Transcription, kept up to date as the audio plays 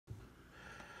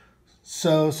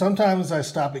So sometimes I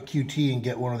stop at QT and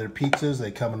get one of their pizzas.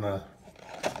 They come in a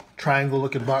triangle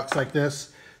looking box like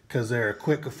this because they're a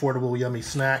quick, affordable, yummy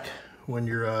snack when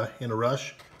you're in a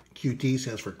rush. QT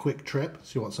stands for quick trip,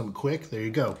 so you want something quick, there you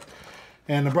go.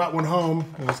 And I brought one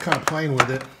home and was kind of playing with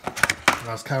it. And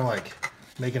I was kind of like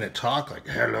making it talk, like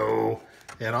hello.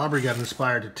 And Aubree got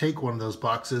inspired to take one of those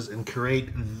boxes and create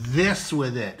this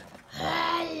with it.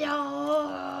 Hello.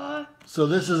 So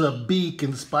this is a beak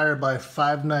inspired by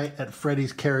Five Nights at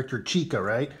Freddy's character Chicka,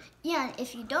 right? Yeah,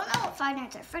 if you don't know what Five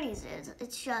Nights at Freddy's is,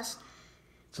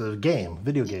 it's a game,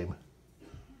 video game.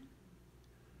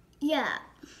 Yeah.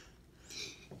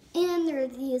 And there are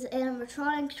these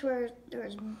animatronics where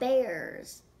there's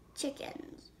bears,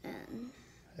 chickens,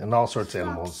 and all sorts of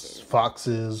animals.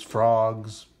 Foxes,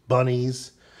 frogs,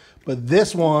 bunnies. But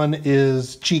this one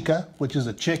is Chicka, which is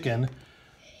a chicken,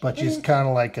 but she's kind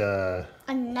of like a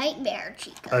nightmare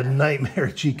Chicka. A nightmare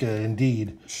Chicka,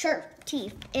 indeed. Sharp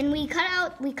teeth, and we cut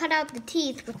out the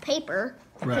teeth with paper,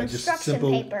 right? Construction just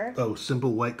simple paper. Oh,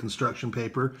 simple white construction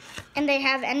paper. And they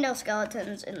have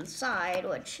endoskeletons inside,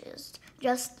 which is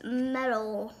just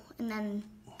metal, and then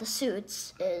the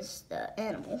suits is the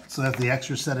animal. So that's the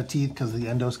extra set of teeth because of the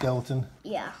endoskeleton?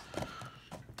 Yeah.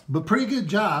 But pretty good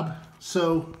job.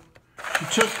 So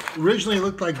she originally it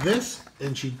looked like this,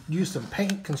 and she used some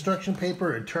paint construction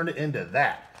paper and turned it into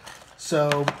that.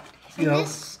 So, you know,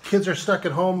 kids are stuck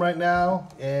at home right now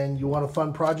and you want a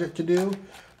fun project to do.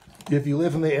 If you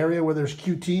live in the area where there's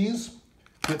QTs,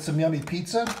 get some yummy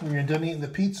pizza. When you're done eating the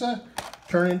pizza,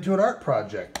 turn it into an art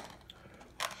project.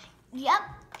 Yep.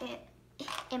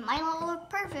 It might not look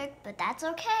perfect, but that's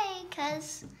okay,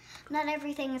 because not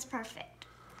everything is perfect.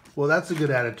 Well, that's a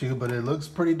good attitude, but it looks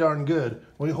pretty darn good.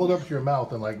 When you hold it up to your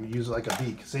mouth and like use it like a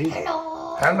beak, see?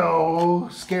 Hello. Hello.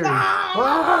 Scary.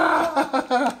 Ah!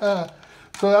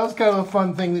 So that was kind of a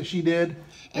fun thing that she did.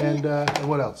 And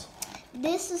what else?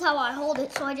 This is how I hold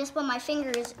it, so I just put my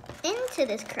fingers into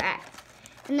this crack.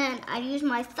 And then I use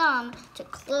my thumb to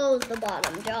close the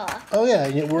bottom jaw. Oh yeah,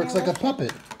 and it works like a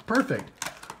puppet. Perfect.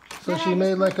 So she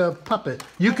made like a puppet.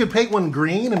 You could paint one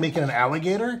green and make it an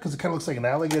alligator, because it kind of looks like an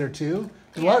alligator too.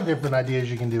 There's a lot of different ideas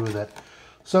you can do with it.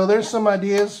 So there's some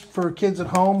ideas for kids at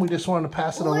home. We just wanted to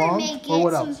pass it along. Or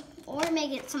what else? Or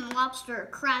make it some lobster or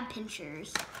crab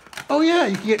pinchers. Oh yeah,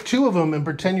 you can get two of them and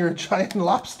pretend you're a giant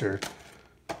lobster.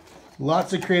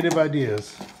 Lots of creative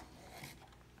ideas.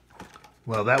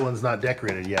 Well, that one's not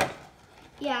decorated yet.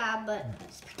 Yeah, but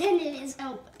pretend it is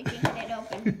open. I can get it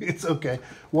open. It's okay.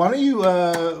 Why don't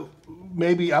you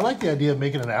maybe, I like the idea of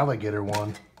making an alligator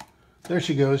one. There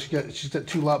she goes. She's got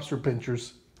two lobster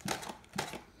pinchers.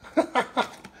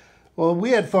 Well, we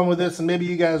had fun with this, and maybe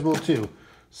you guys will too.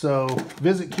 So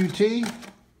visit QT,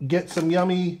 get some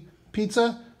yummy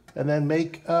pizza, and then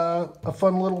make a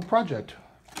fun little project.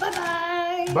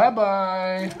 Bye-bye.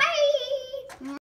 Bye-bye.